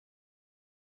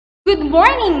Good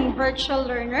morning, virtual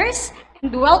learners,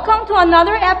 and welcome to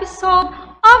another episode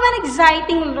of an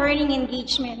exciting learning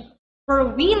engagement, where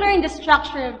we learn the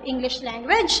structure of English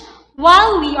language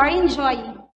while we are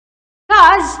enjoying.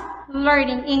 Because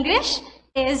learning English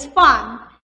is fun.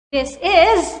 This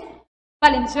is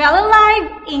Valenzuela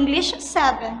Live English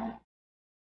 7.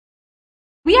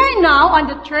 We are now on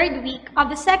the third week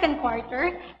of the second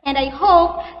quarter, and I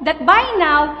hope that by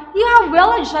now you have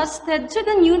well adjusted to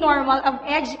the new normal of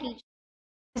education,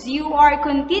 as you are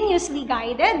continuously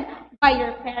guided by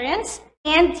your parents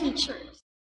and teachers.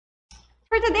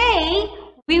 For today,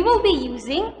 we will be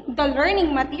using the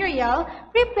learning material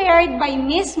prepared by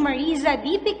Miss Marisa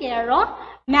D. Piquero,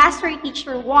 Master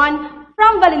Teacher 1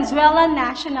 from Valenzuela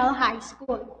National High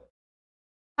School.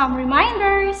 Some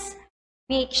reminders.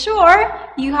 Make sure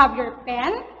you have your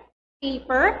pen,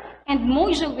 paper, and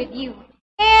mojo with you.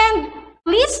 And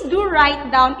please do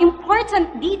write down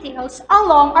important details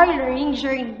along our learning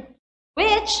journey,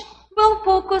 which will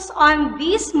focus on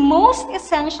this most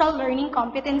essential learning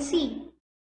competency.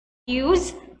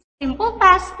 Use simple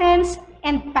past tense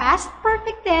and past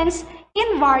perfect tense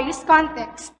in various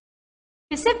contexts.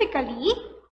 Specifically,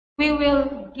 we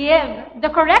will give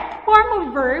the correct form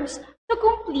of verbs to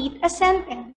complete a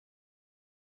sentence.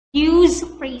 Use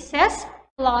phrases,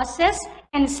 clauses,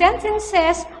 and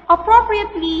sentences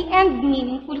appropriately and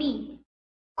meaningfully.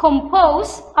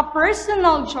 Compose a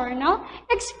personal journal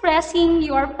expressing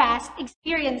your past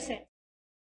experiences.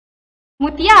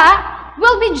 Mutya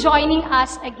will be joining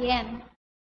us again.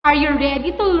 Are you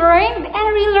ready to learn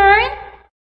and relearn?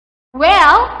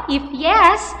 Well, if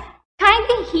yes,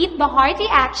 kindly hit the hearty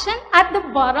action at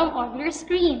the bottom of your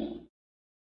screen.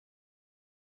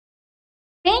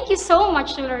 Thank you so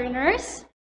much, learners.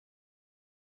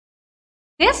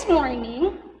 This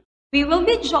morning, we will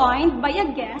be joined by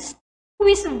a guest who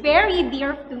is very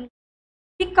dear to me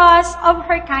because of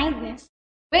her kindness,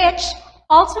 which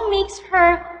also makes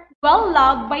her well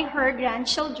loved by her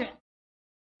grandchildren.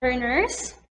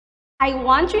 Learners, I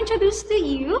want to introduce to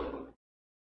you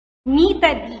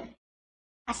Nita D,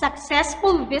 a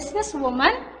successful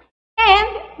businesswoman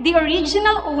and the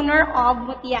original owner of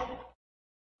Mutya.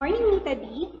 Morning, Nita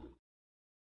D.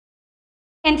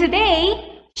 And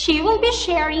today, she will be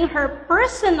sharing her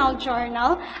personal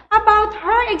journal about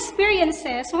her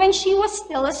experiences when she was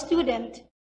still a student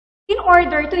in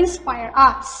order to inspire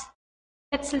us.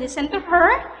 Let's listen to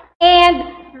her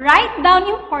and write down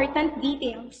important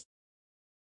details.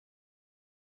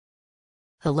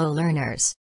 Hello,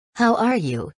 learners. How are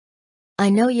you? I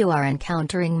know you are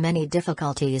encountering many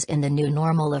difficulties in the new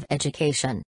normal of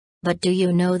education. But do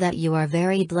you know that you are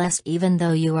very blessed even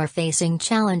though you are facing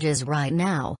challenges right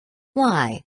now?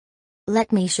 Why?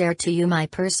 Let me share to you my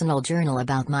personal journal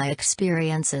about my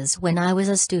experiences when I was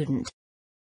a student.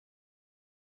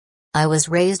 I was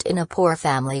raised in a poor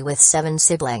family with 7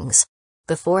 siblings.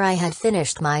 Before I had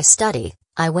finished my study,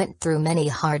 I went through many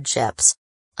hardships.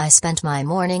 I spent my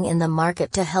morning in the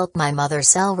market to help my mother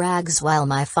sell rags while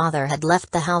my father had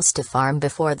left the house to farm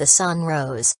before the sun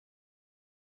rose.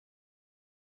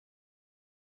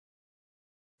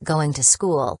 Going to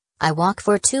school, I walk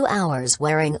for 2 hours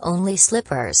wearing only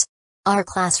slippers. Our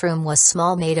classroom was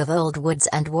small, made of old woods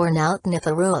and worn out with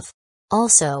a roof.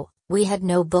 Also, we had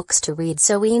no books to read,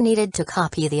 so we needed to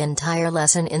copy the entire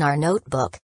lesson in our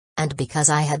notebook. And because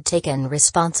I had taken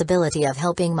responsibility of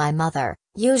helping my mother,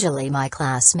 usually my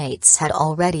classmates had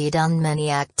already done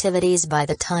many activities by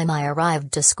the time I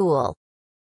arrived to school.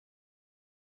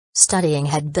 Studying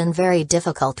had been very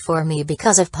difficult for me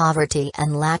because of poverty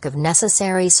and lack of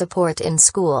necessary support in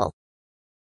school.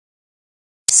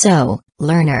 So,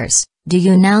 learners, do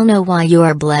you now know why you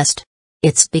are blessed?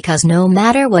 It's because no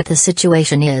matter what the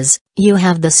situation is, you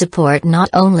have the support not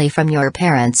only from your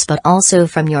parents but also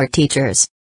from your teachers.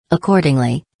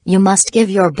 Accordingly, you must give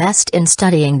your best in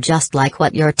studying just like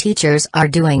what your teachers are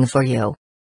doing for you.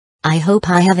 I hope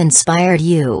I have inspired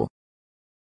you.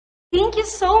 Thank you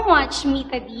so much,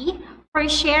 Mita D, for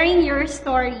sharing your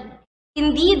story.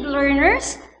 Indeed,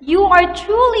 learners, you are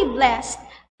truly blessed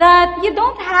that you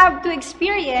don't have to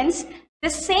experience the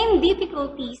same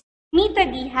difficulties Mita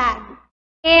D had.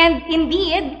 And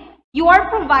indeed, you are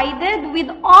provided with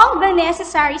all the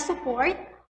necessary support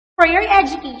for your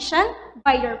education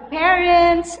by your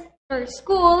parents, your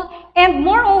school, and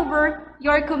moreover,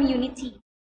 your community.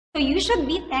 So you should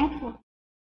be thankful.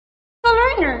 So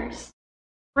learners,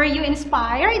 were you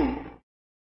inspired?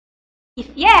 If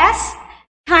yes,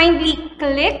 kindly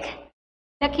click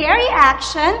the carry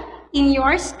action in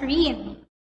your screen.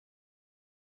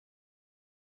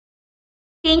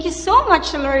 Thank you so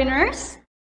much, learners.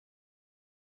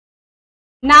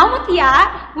 Now,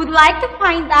 Mutya would like to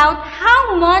find out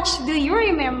how much do you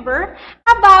remember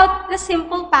about the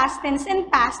simple past tense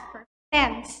and past perfect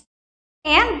tense.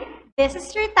 And this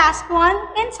is your task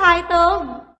 1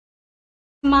 entitled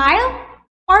Smile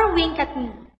or Wink at Me.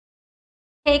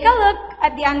 Take a look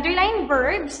at the underlined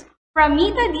verbs from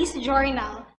Mita D's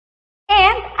journal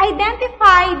and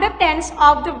identify the tense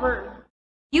of the verb.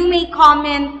 You may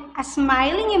comment a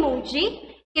smiling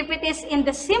emoji if it is in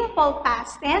the simple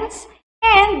past tense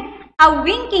and a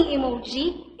winking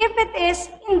emoji if it is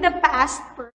in the past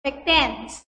perfect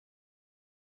tense.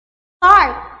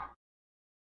 Start.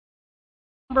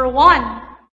 Number 1.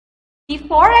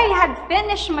 Before I had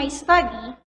finished my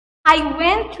study, I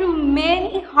went through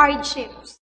many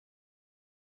hardships.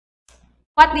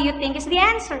 What do you think is the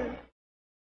answer?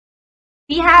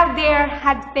 We have there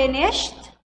had finished.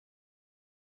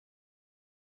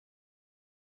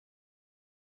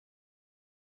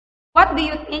 What do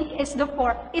you think is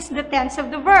the tense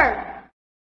of the verb?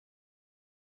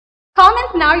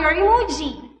 Comment now your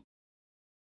emoji.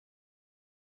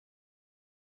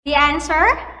 The answer?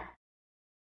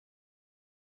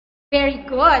 Very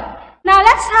good. Now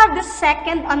let's have the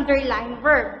second underlined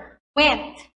verb,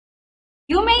 went.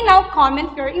 You may now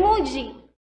comment your emoji.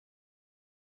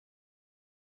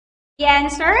 The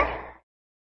answer?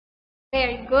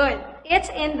 Very good. It's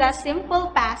in the simple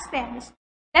past tense.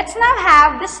 Let's now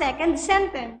have the second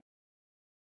sentence.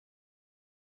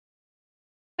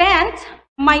 Spent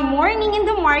my morning in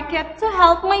the market to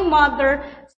help my mother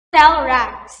sell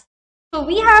rags. So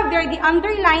we have there the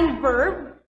underlined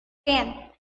verb, spent.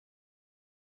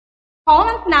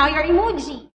 Comment now your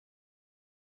emoji.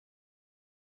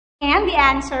 And the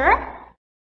answer?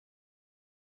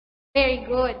 Very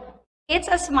good. It's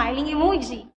a smiling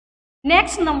emoji.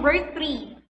 Next, number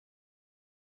 3.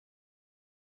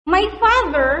 My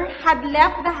father had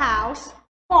left the house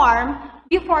farm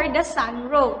before the sun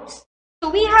rose. So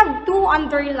we have 2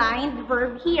 underlined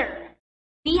verb here.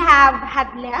 We have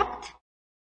had left.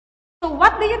 So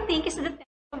what do you think is the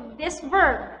tense of this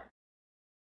verb?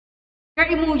 Your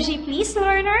emoji, please,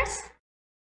 learners.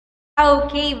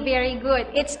 Okay, very good.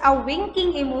 It's a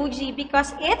winking emoji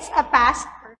because it's a past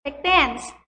perfect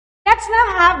tense. Let's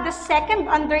now have the second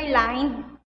underlined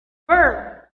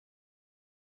verb.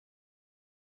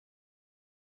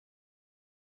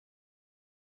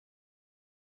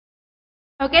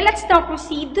 Okay, let's now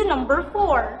proceed to number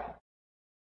 4.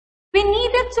 We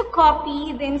needed to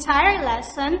copy the entire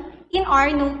lesson in our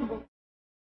notebook.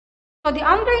 So the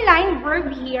underlined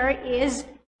verb here is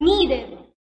needed.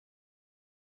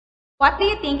 What do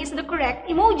you think is the correct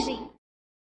emoji?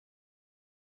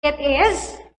 It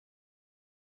is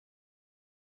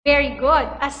very good,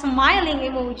 a smiling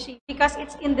emoji because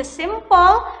it's in the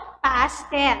simple past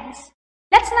tense.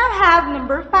 Let's now have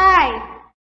number 5.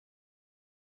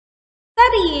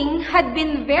 Studying had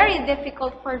been very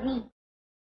difficult for me.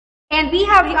 And we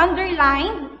have the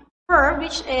underlined verb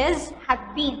which is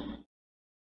had been.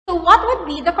 So what would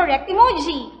be the correct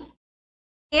emoji?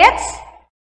 It's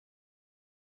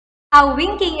a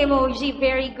winking emoji,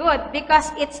 very good,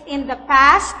 because it's in the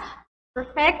past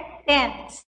perfect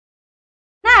tense.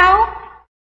 Now,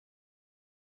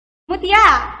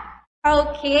 Mutya,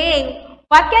 okay,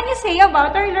 what can you say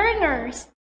about our learners?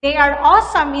 They are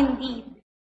awesome indeed.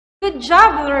 Good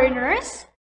job, learners.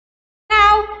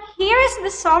 Now, here is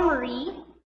the summary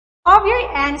of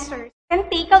your answers,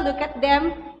 and take a look at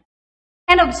them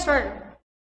and observe.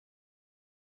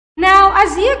 Now,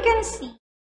 as you can see,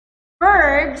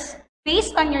 verbs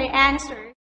based on your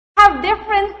answers have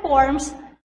different forms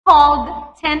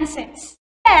called tenses.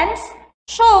 Tense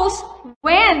shows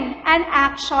when an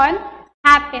action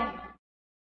happened.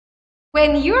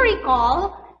 When you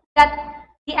recall that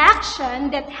the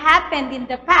action that happened in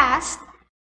the past,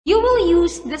 you will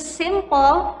use the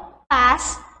simple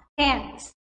past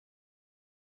tense.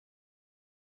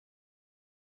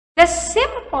 The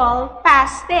simple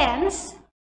past tense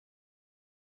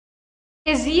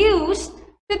is used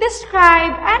to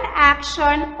describe an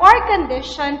action or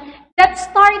condition that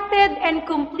started and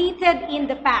completed in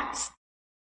the past.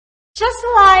 Just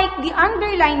like the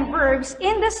underlined verbs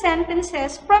in the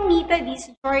sentences from Mita D's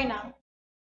journal.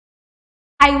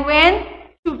 I went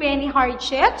through many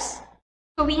hardships.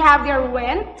 So we have there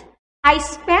went. I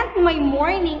spent my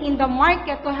morning in the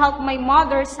market to help my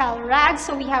mother sell rags.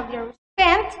 So we have there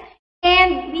spent.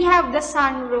 And we have the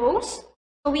sun rose.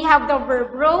 So we have the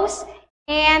verb rose.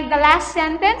 And the last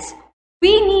sentence,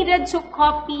 we needed to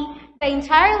copy the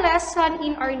entire lesson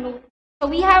in our note. So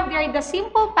we have there the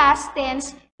simple past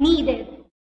tense, needed.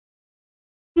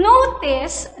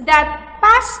 Notice that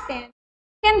past tense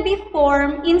can be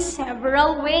formed in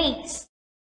several ways.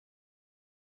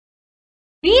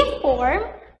 We form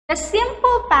the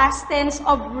simple past tense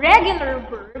of regular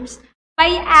verbs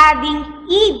by adding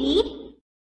ed,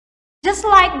 just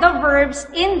like the verbs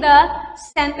in the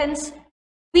sentence.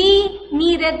 We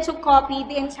needed to copy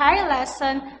the entire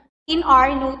lesson in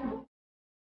our notebook.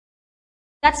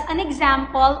 That's an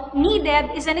example.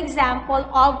 Needed is an example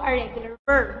of a regular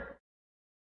verb.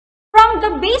 From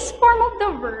the base form of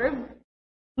the verb,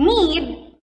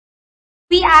 need,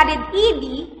 we added ed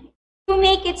to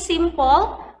make it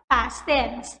simple past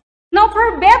tense. Now,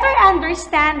 for better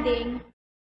understanding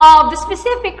of the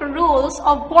specific rules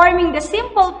of forming the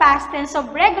simple past tense of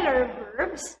regular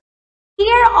verbs,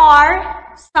 here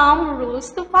are some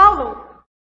rules to follow.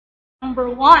 Number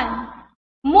 1,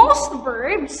 most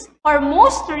verbs or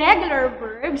most regular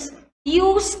verbs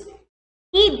use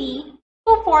ed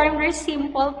to form their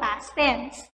simple past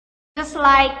tense. Just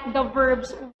like the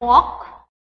verbs walk,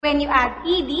 when you add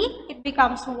ed, it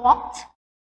becomes walked.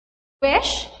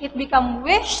 Wish, it becomes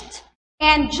wished.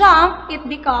 And jump, it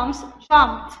becomes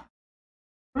jumped.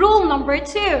 Rule number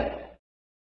 2.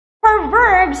 For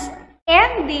verbs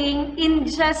ending in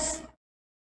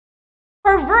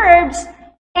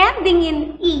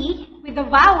E with the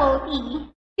vowel E,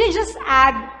 you just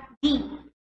add D.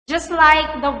 Just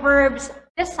like the verbs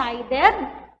decided,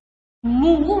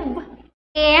 move,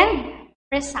 and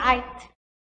recite.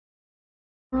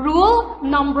 Rule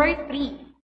number 3.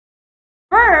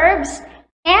 Verbs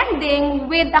ending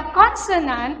with a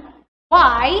consonant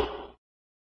Y,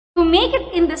 to make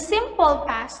it in the simple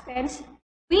past tense,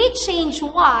 we change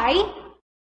Y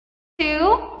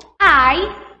to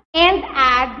I and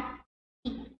add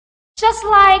E. Just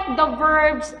like the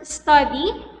verbs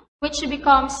study, which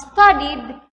becomes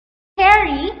studied,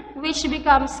 carry, which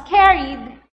becomes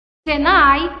carried,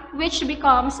 deny, which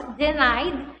becomes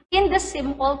denied in the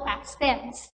simple past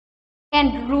tense.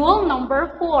 And rule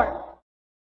number 4.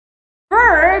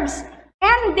 Verbs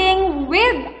ending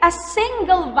with a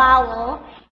single vowel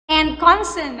and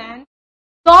consonant,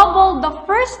 double the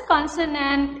first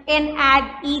consonant and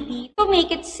add ed to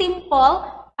make it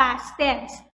simple past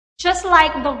tense. Just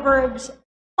like the verbs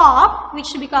stop,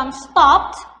 which becomes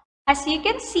stopped. As you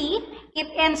can see, it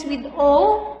ends with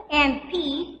O and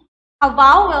P, a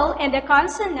vowel and a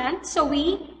consonant. So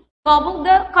we double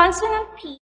the consonant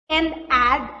P and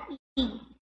add ed.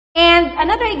 And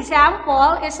another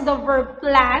example is the verb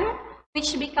plan,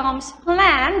 which becomes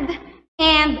planned,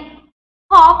 and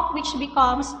hop, which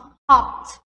becomes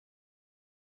hopped.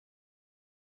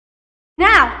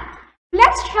 Now,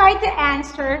 let's try to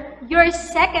answer your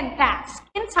second task,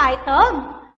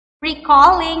 entitled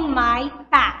Recalling My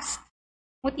Past.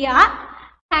 Mutya,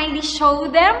 kindly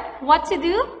show them what to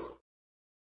do.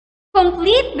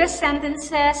 Complete the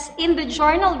sentences in the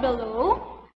journal below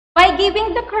by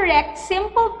giving the correct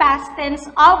simple past tense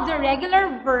of the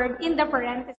regular verb in the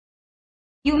parentheses.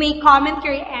 You may comment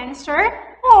your answer,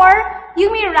 or you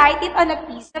may write it on a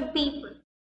piece of paper.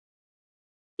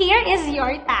 Here is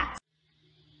your task.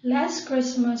 Last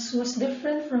Christmas was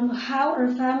different from how our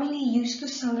family used to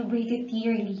celebrate it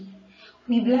yearly.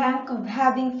 We blank of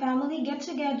having family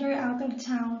get-together out of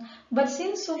town, but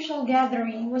since social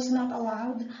gathering was not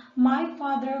allowed, my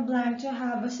father blanked to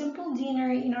have a simple dinner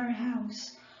in our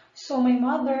house. So my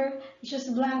mother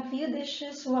just blanked few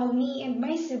dishes while me and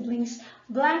my siblings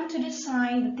blanked to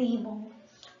design the table.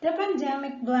 The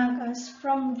pandemic blanked us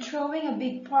from throwing a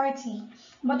big party,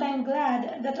 but I'm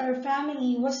glad that our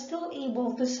family was still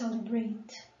able to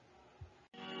celebrate.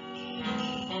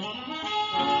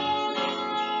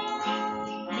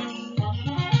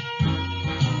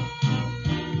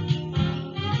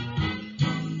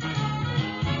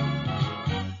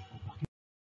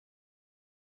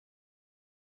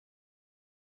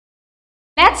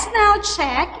 Let's now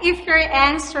check if your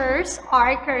answers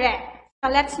are correct.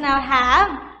 So let's now have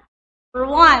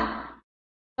number 1.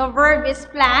 The verb is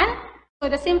plan. So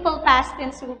the simple past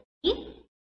tense will be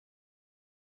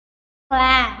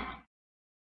plan.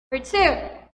 Number 2.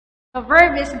 The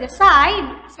verb is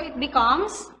decide. So it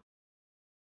becomes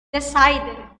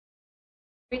decided.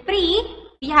 Number 3.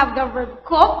 We have the verb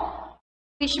cook,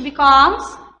 which becomes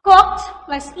cooked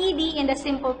plus ed in the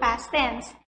simple past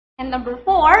tense. And number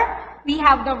 4. We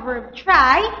have the verb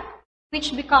try,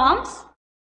 which becomes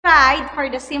tried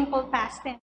for the simple past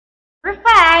tense. Number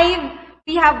 5,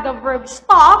 we have the verb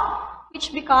stop,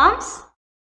 which becomes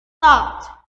stopped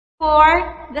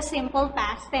for the simple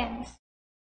past tense.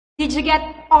 Did you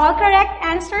get all correct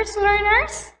answers,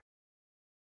 learners?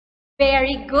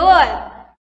 Very good.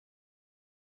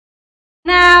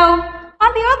 Now,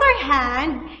 on the other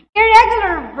hand,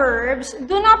 irregular verbs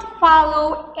do not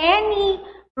follow any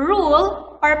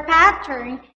rule or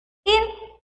pattern in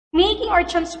making or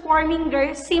transforming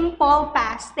their simple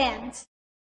past tense.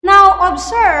 Now,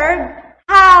 observe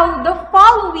how the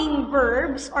following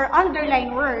verbs or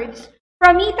underlined words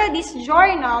from this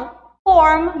journal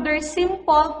form their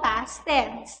simple past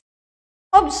tense.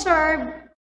 Observe,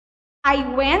 I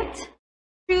went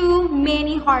through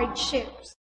many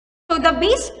hardships. So the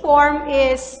base form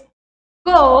is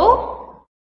go,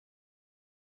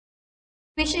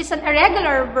 which is an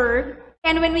irregular verb,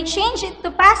 and when we change it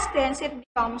to past tense, it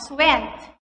becomes went.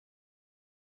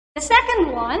 The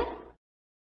second one,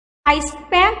 I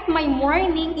spent my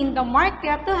morning in the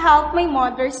market to help my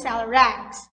mother sell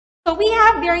rags. So we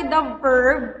have there the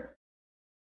verb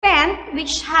spent,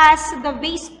 which has the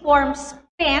base form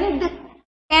spend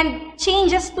and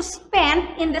changes to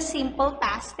spent in the simple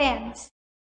past tense.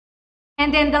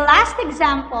 And then the last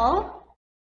example,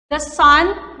 the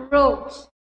sun rose.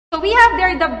 So we have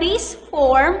there the base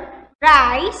form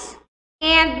rise,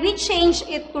 and we change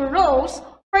it to rose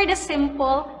for the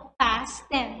simple past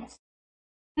tense.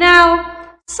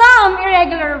 Now, some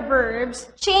irregular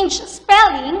verbs change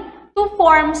spelling to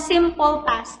form simple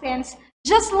past tense,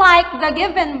 just like the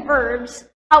given verbs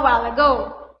a while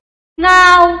ago.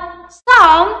 Now,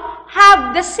 some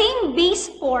have the same base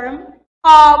form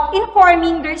of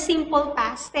informing their simple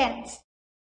past tense.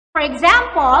 For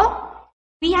example,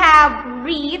 we have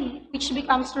read, which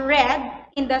becomes read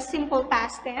in the simple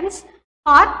past tense.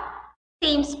 Cut,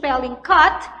 same spelling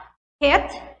cut.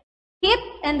 Hit, hit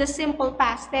in the simple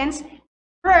past tense.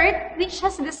 Hurt, which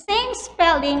has the same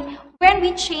spelling when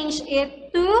we change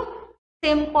it to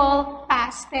simple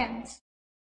past tense.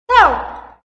 So,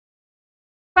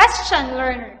 question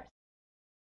learners.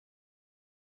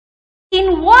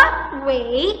 In what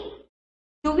way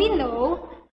do we know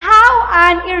how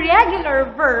an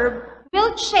irregular verb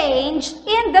will change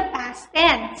in the past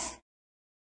tense?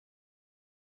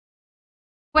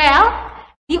 Well,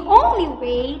 the only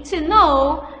way to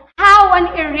know how an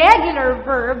irregular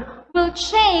verb will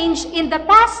change in the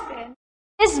past tense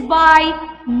is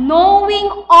by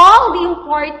knowing all the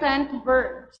important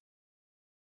verbs.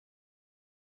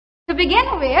 To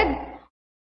begin with,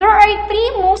 there are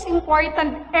three most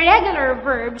important irregular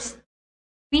verbs.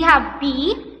 We have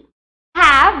be,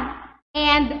 have,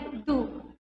 and do.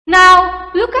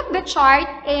 Now, look at the chart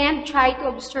and try to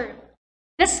observe.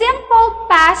 The simple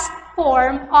past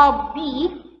form of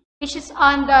be, which is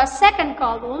on the second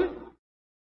column,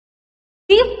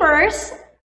 differs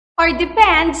or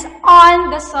depends on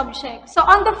the subject. So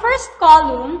on the first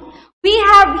column, we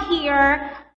have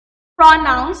here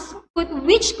pronouns,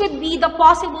 which could be the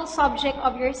possible subject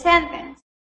of your sentence.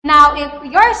 Now,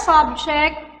 if your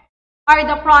subject are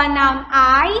the pronoun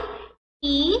I,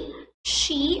 he,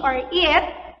 she, or it,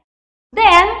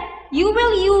 then you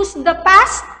will use the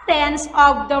past tense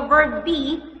of the verb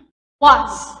be,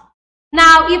 was.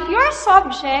 Now, if your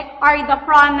subject are the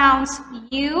pronouns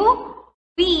you,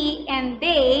 we, and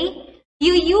they,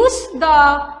 you use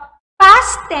the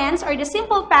past tense or the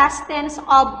simple past tense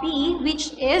of be,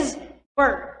 which is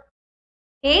were.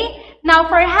 Okay? Now,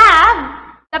 for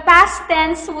have, the past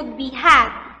tense would be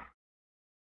had,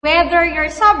 whether your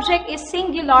subject is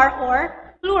singular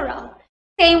or plural.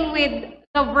 Same with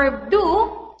the verb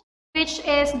do, which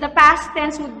is the past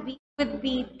tense would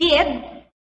be did,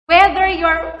 whether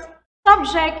your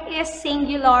subject is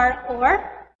singular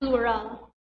or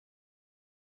plural.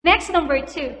 Next, number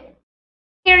 2.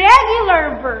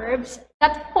 Irregular verbs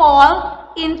that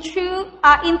fall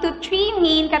into three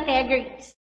main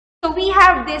categories. So we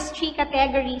have these three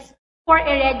categories for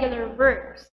irregular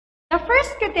verbs. The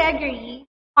first category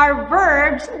are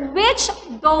verbs which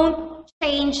don't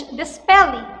change the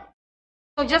spelling.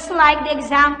 So just like the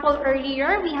example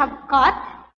earlier, we have cut,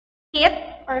 hit,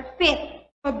 or fit.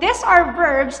 So these are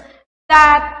verbs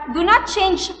that do not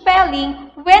change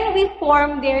spelling when we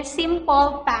form their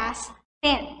simple past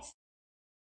tense.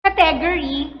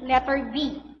 Category letter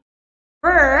B.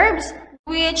 Verbs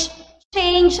which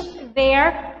change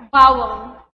their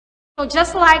vowel. So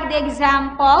just like the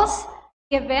examples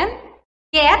given,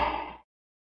 get,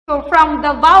 so from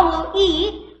the vowel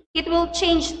E, it will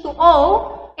change to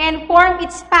O and form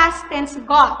its past tense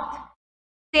got.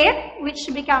 Sit, which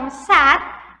becomes sat,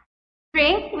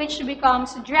 drink, which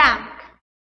becomes drank.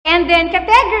 And then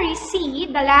category C,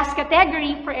 the last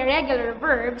category for irregular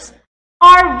verbs,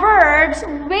 are verbs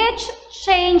which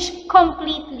change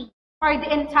completely or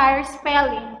the entire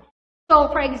spelling. So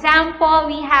for example,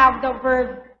 we have the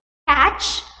verb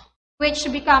catch, which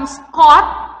becomes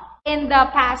caught in the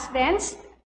past tense.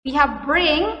 We have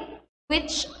bring,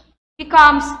 which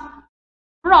becomes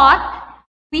brought.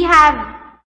 We have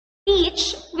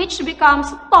teach, which becomes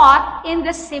taught in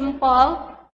the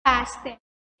simple past tense.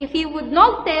 If you would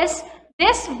notice,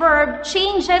 this verb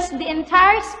changes the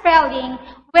entire spelling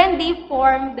when they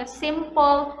form the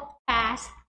simple past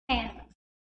tense.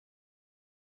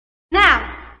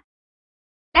 Now,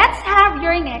 let's have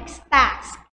your next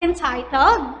task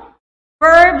entitled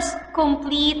Verbs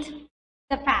Complete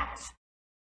the Past.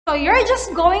 So you're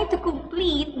just going to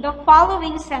complete the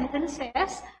following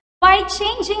sentences by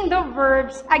changing the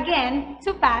verbs again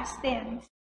to past tense.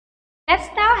 Let's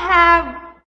now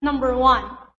have number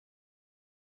 1.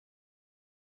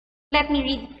 Let me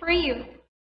read it for you.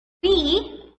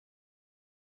 We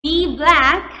be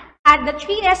blank at the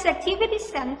 3S Activity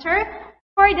Center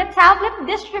for the tablet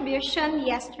distribution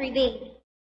yesterday.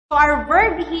 So our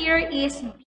verb here is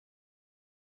be.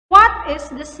 What is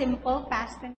the simple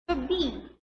past tense of be?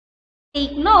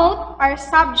 Take note, our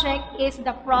subject is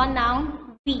the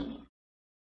pronoun we.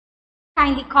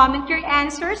 Kindly comment your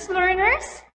answers,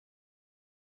 learners.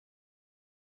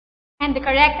 And the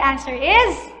correct answer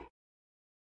is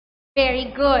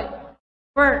very good,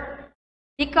 verb,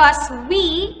 because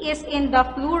we is in the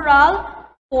plural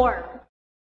form.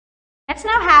 Let's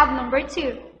now have number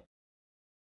 2.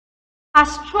 A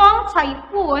strong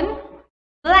typhoon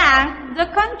blanked the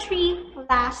country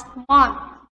last month.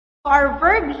 So our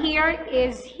verb here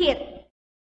is hit.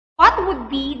 What would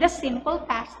be the simple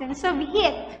past tense of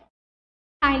hit?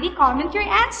 Kindly comment your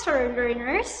answer,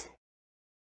 learners.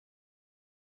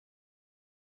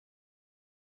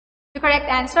 The correct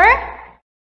answer?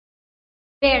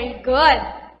 Very good.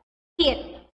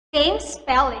 Hit. Same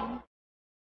spelling.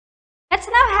 Let's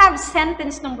now have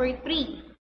sentence number 3.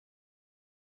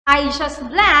 I just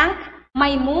blanked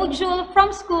my module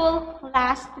from school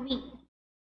last week.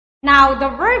 Now,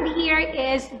 the verb here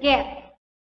is get.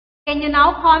 Can you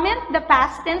now comment the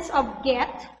past tense of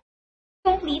get?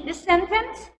 Complete the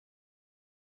sentence.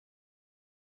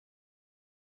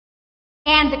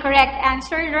 And the correct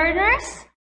answer, learners?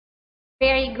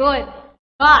 Very good.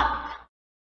 Got.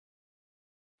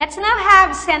 Let's now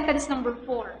have sentence number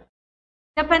 4.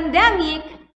 The pandemic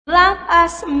blanked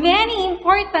us many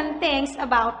important things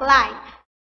about life.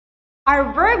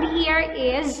 Our verb here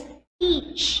is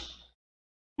teach.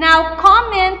 Now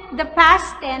comment the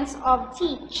past tense of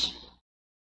teach.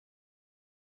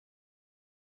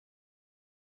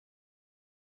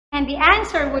 And the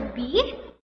answer would be,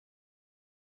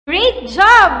 great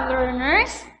job,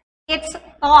 learners. It's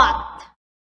taught.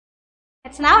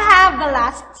 Let's now have the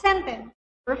last sentence,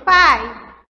 number 5.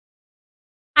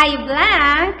 I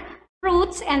blank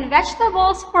fruits and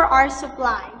vegetables for our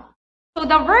supply. So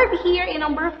the verb here in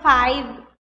number 5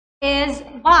 is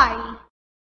buy.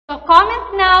 So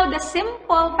comment now the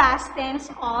simple past tense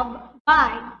of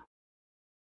buy.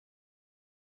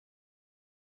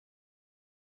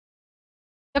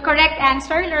 The correct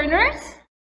answer, learners?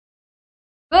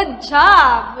 Good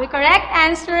job. The correct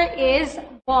answer is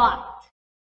bought.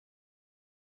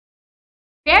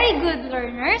 Very good,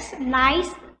 learners.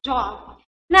 Nice job.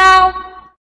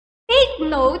 Now, take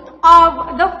note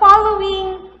of the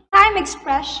following time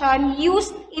expression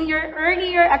used in your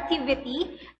earlier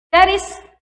activity that is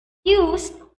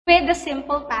used with the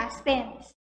simple past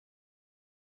tense.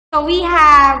 So we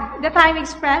have the time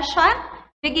expression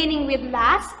beginning with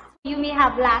last. You may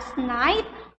have last night,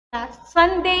 last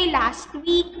Sunday, last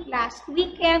week, last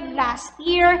weekend, last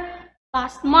year,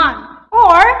 last month.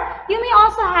 Or you may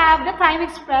also have the time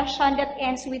expression that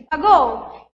ends with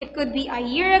ago. It could be a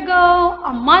year ago,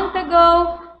 a month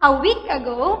ago, a week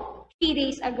ago, 3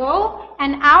 days ago,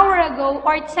 an hour ago,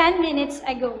 or 10 minutes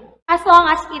ago, as long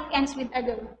as it ends with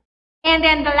ago. And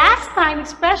then the last time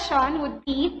expression would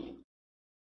be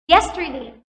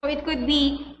yesterday. So it could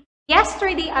be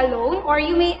yesterday alone, or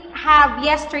you may have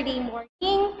yesterday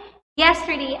morning,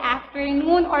 yesterday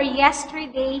afternoon, or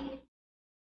yesterday.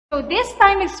 So these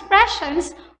time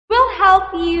expressions will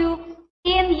help you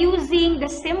in using the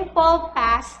simple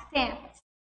past tense.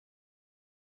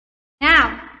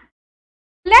 Now,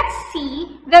 let's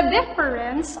see the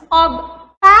difference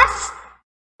of past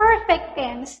perfect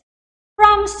tense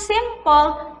from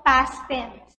simple past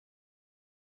tense.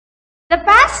 The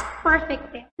past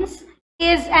perfect tense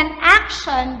is an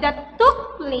action that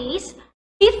took place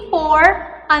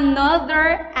before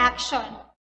another action.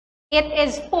 It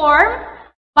is formed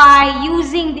by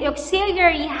using the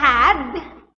auxiliary had,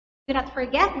 do not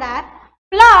forget that,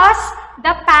 plus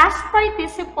the past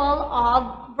participle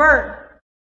of verb.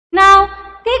 Now,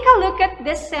 take a look at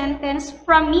this sentence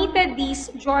from Nita D's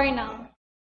journal.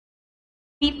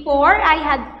 Before I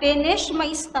had finished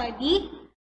my study,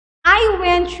 I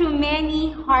went through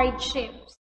many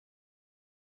hardships.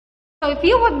 So if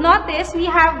you would notice, we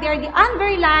have there the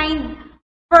underlined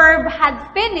verb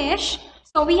had finished.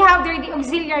 So we have there the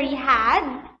auxiliary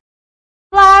had.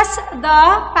 plus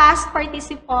the past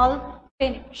participle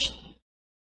finished.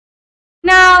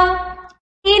 Now,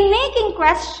 in making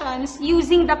questions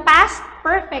using the past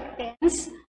perfect tense,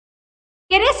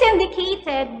 it is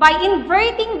indicated by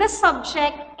inverting the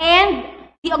subject and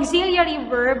the auxiliary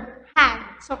verb had.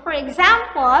 So, for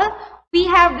example, we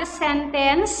have the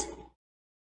sentence,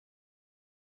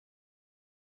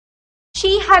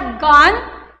 she had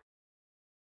gone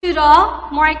to the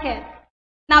market.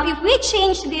 Now, if we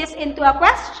change this into a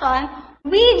question,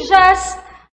 we just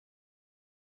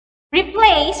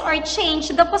replace or change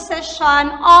the position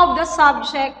of the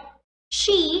subject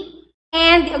she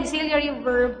and the auxiliary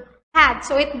verb had.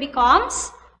 So it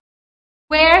becomes,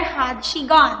 where had she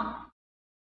gone?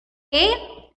 Okay?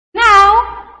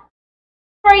 Now,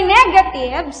 for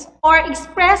negatives or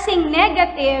expressing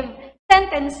negative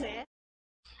sentences,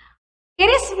 it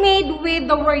is made with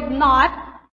the word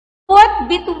not put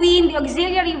between the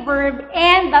auxiliary verb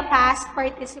and the past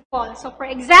participle. So for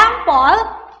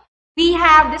example, we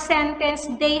have the sentence,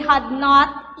 they had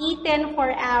not eaten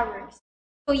for hours.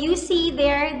 So you see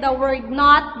there the word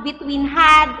not between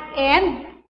had and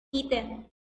eaten.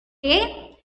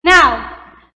 Okay? Now,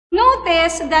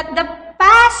 notice that the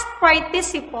past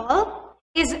participle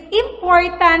is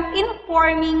important in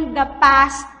forming the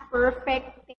past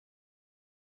perfect tense.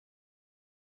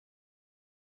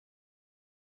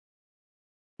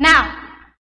 Now,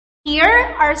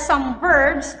 here are some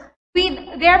verbs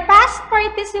with their past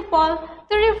participle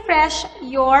to refresh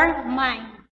your mind.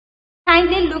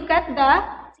 Kindly look at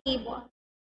the table.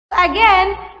 So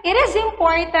again, it is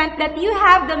important that you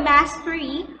have the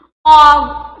mastery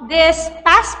of this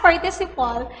past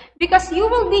participle because you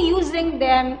will be using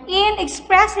them in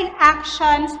expressing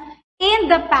actions in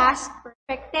the past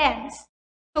perfect tense.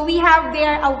 So we have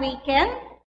there awaken,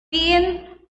 been,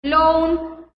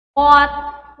 blown,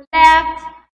 bought, left,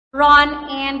 run,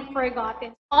 and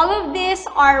forgotten. All of these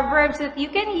are verbs that you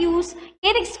can use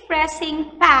in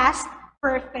expressing past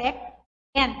perfect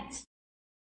tense.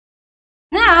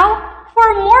 Now,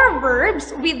 for more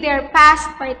verbs with their past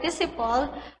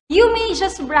participle, you may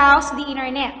just browse the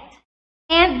internet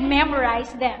and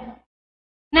memorize them.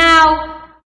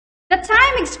 Now, the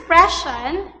time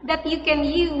expression that you can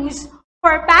use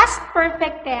for past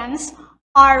perfect tense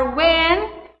are when,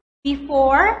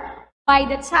 before, by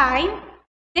the time.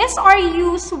 These are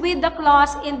used with the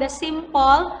clause in the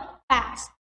simple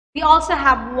past. We also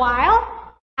have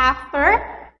while,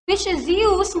 after, which is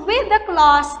used with the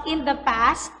clause in the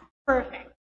past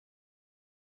perfect.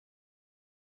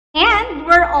 And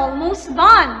we're almost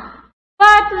done.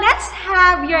 But let's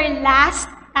have your last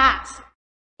task.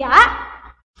 Yeah?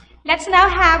 Let's now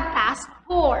have task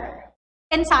 4,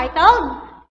 entitled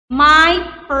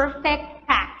My Perfect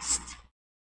Past.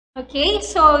 Okay,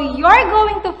 so you're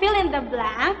going to fill in the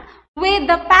blank with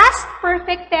the past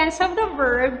perfect tense of the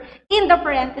verb in the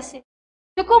parentheses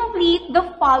to complete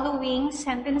the following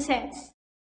sentences.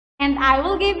 And I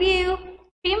will give you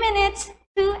 3 minutes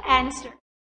to answer.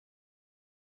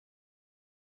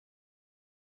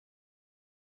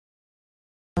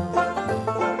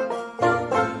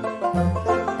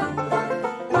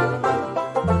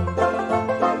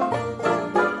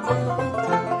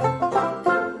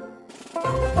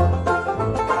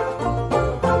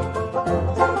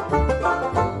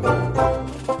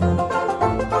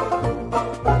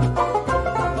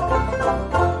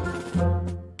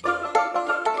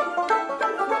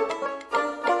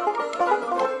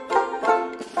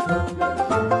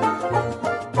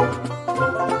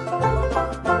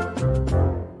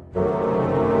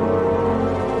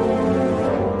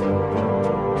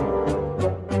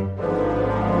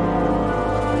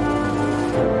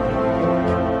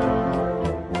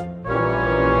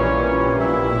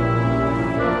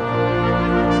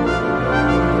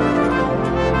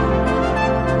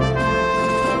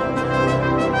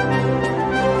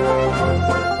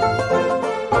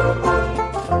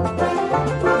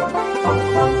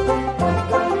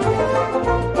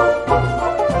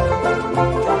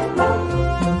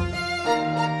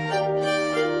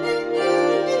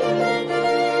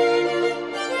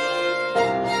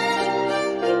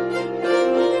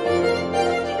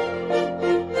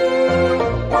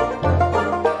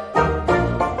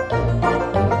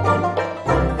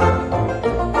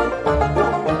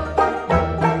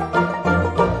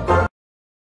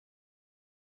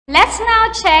 Let's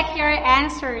now check your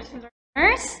answers,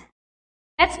 learners.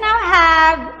 Let's now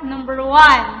have number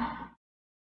 1.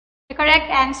 The correct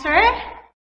answer,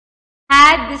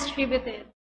 had distributed.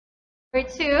 Number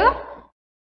 2,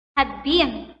 had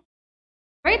been.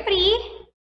 Number 3,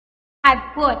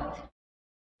 had put.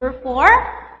 Number 4,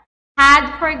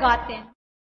 had forgotten.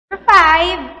 Number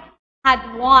 5,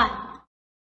 had won.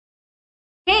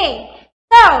 Okay,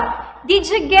 so did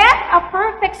you get a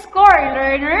perfect score,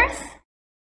 learners?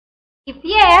 If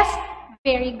yes,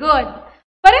 very good.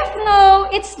 But if no,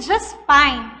 it's just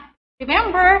fine.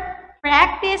 Remember,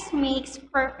 practice makes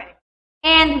perfect.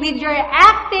 And with your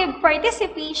active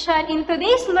participation in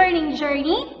today's learning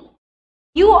journey,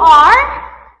 you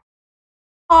are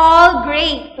all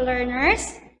great,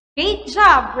 learners. Great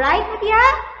job, right, Matia?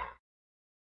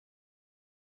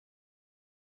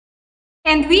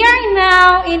 And we are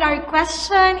now in our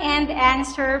question and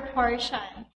answer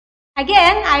portion.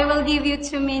 Again, I will give you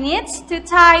 2 minutes to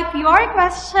type your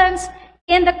questions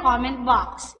in the comment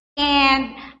box,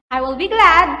 and I will be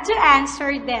glad to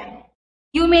answer them.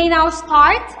 You may now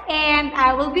start, and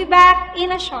I will be back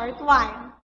in a short while.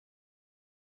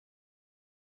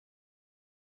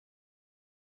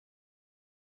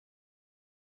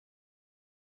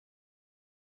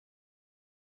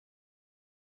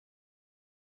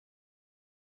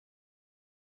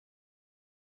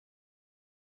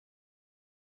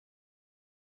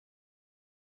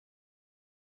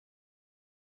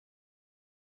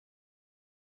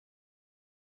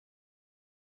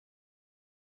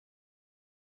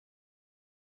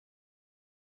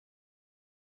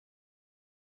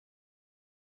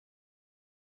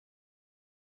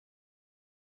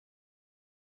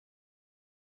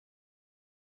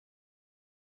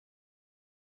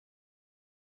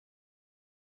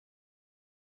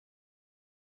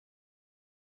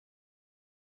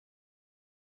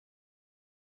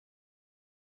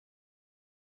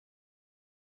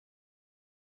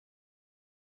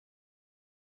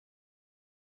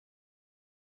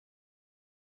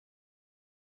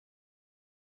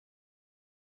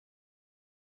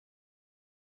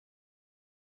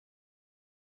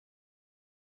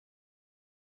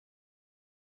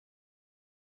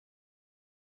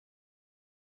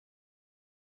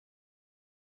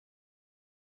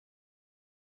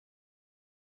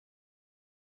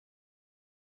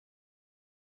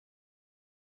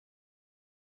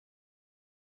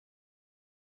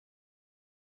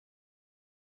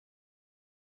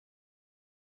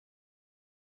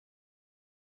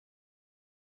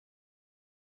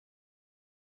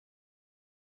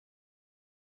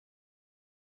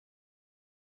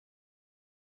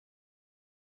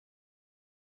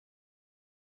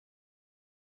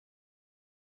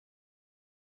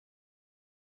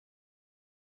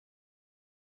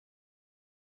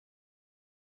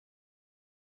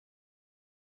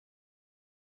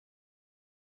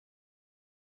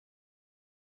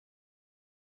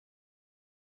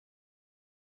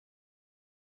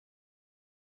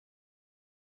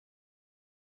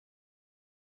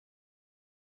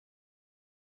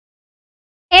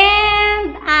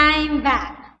 And I'm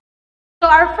back. So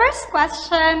our first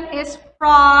question is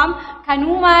from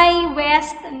Kanumay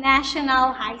West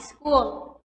National High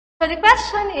School. So the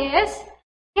question is,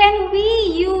 can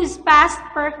we use past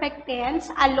perfect tense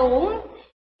alone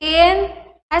in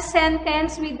a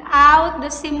sentence without the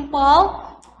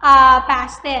simple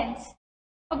past tense?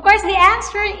 Of course, the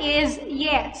answer is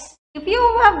yes. If you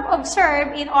have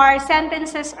observed in our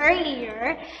sentences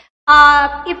earlier,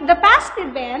 if the past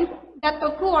event that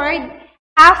occurred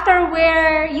after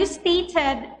where you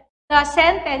stated the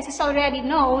sentence is already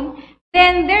known,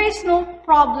 then there is no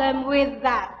problem with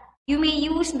that. You may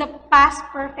use the past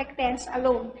perfect tense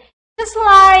alone. Just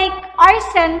like our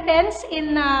sentence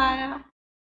in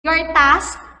your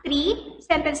task 3,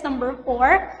 sentence number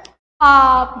 4,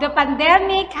 the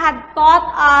pandemic had taught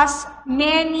us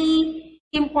many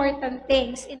important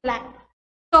things in life.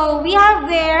 So we have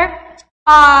there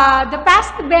the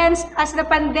past events as the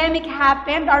pandemic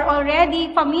happened are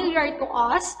already familiar to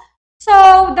us.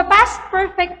 So the past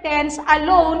perfect tense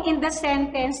alone in the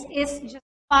sentence is just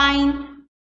fine.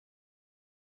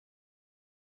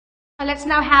 So let's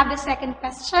now have the second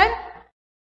question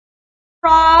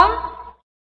from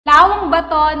Lawang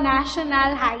Bato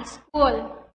National High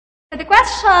School. So the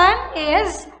question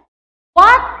is,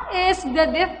 what is the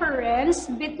difference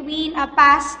between a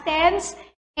past tense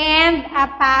and a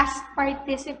past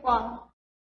participle?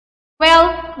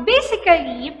 Well,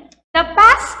 basically, the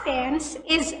past tense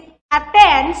is a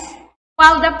tense,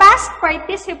 while the past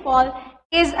participle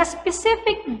is a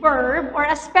specific verb or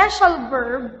a special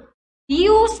verb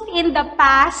used in the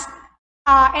past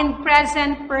and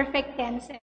present perfect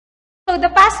tenses. So the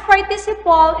past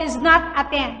participle is not a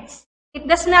tense. It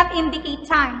does not indicate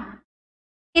time.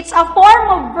 It's a form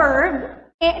of verb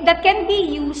that can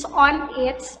be used on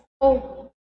its own.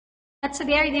 That's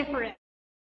very different.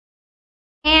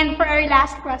 And for our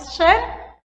last question,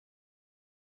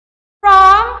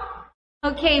 from,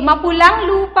 okay, Mapulang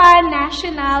Lupa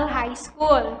National High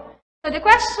School. So the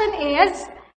question is,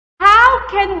 how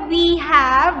can we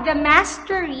have the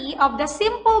mastery of the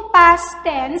simple past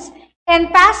tense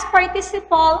and past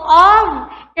participle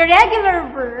of irregular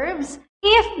verbs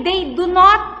if they do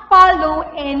not follow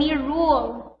any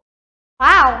rule?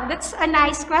 Wow, that's a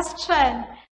nice question.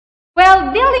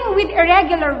 Well, dealing with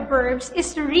irregular verbs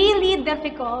is really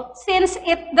difficult since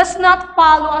it does not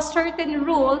follow a certain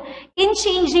rule in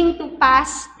changing to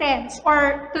past tense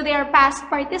or to their past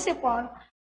participle.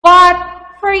 But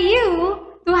for you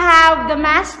to have the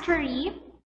mastery,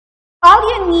 all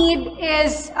you need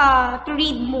is to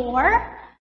read more,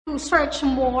 to search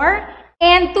more,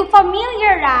 and to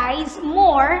familiarize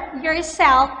more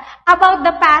yourself about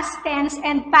the past tense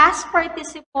and past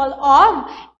participle of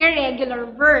irregular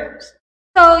verbs.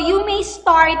 So you may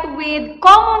start with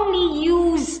commonly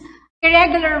used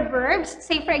irregular verbs.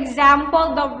 Say, for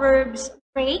example, the verbs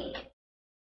break,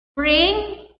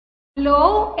 bring,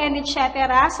 blow, and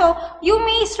etc. So you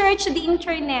may search the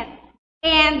internet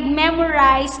and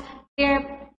memorize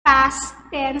their past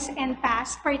tense and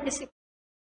past participle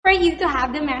for you to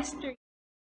have the mastery.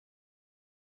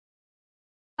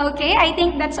 Okay, I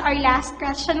think that's our last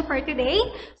question for today.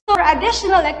 So for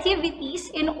additional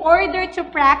activities, in order to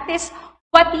practice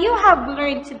what you have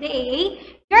learned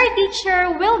today, your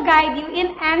teacher will guide you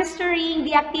in answering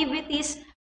the activities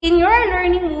in your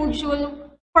learning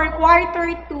module for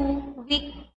quarter 2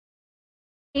 week.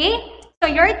 Okay, so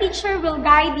your teacher will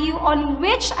guide you on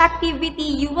which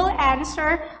activity you will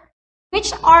answer,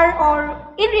 which are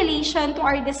or in relation to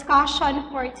our discussion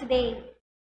for today.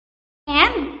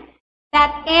 And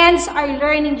that ends our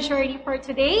learning journey for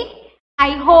today.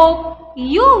 I hope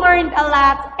you learned a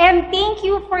lot, and thank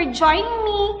you for joining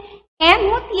me and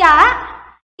Mutya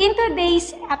in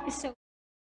today's episode.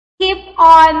 Keep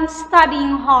on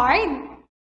studying hard,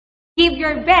 give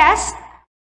your best,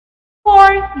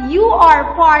 for you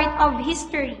are part of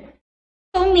history.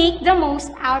 So make the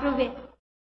most out of it.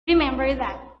 Remember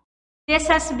that. This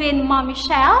has been Mom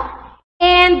Michelle,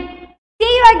 and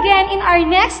see you again in our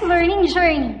next learning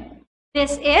journey.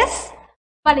 This is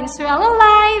Valenzuela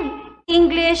Live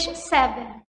English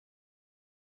 7.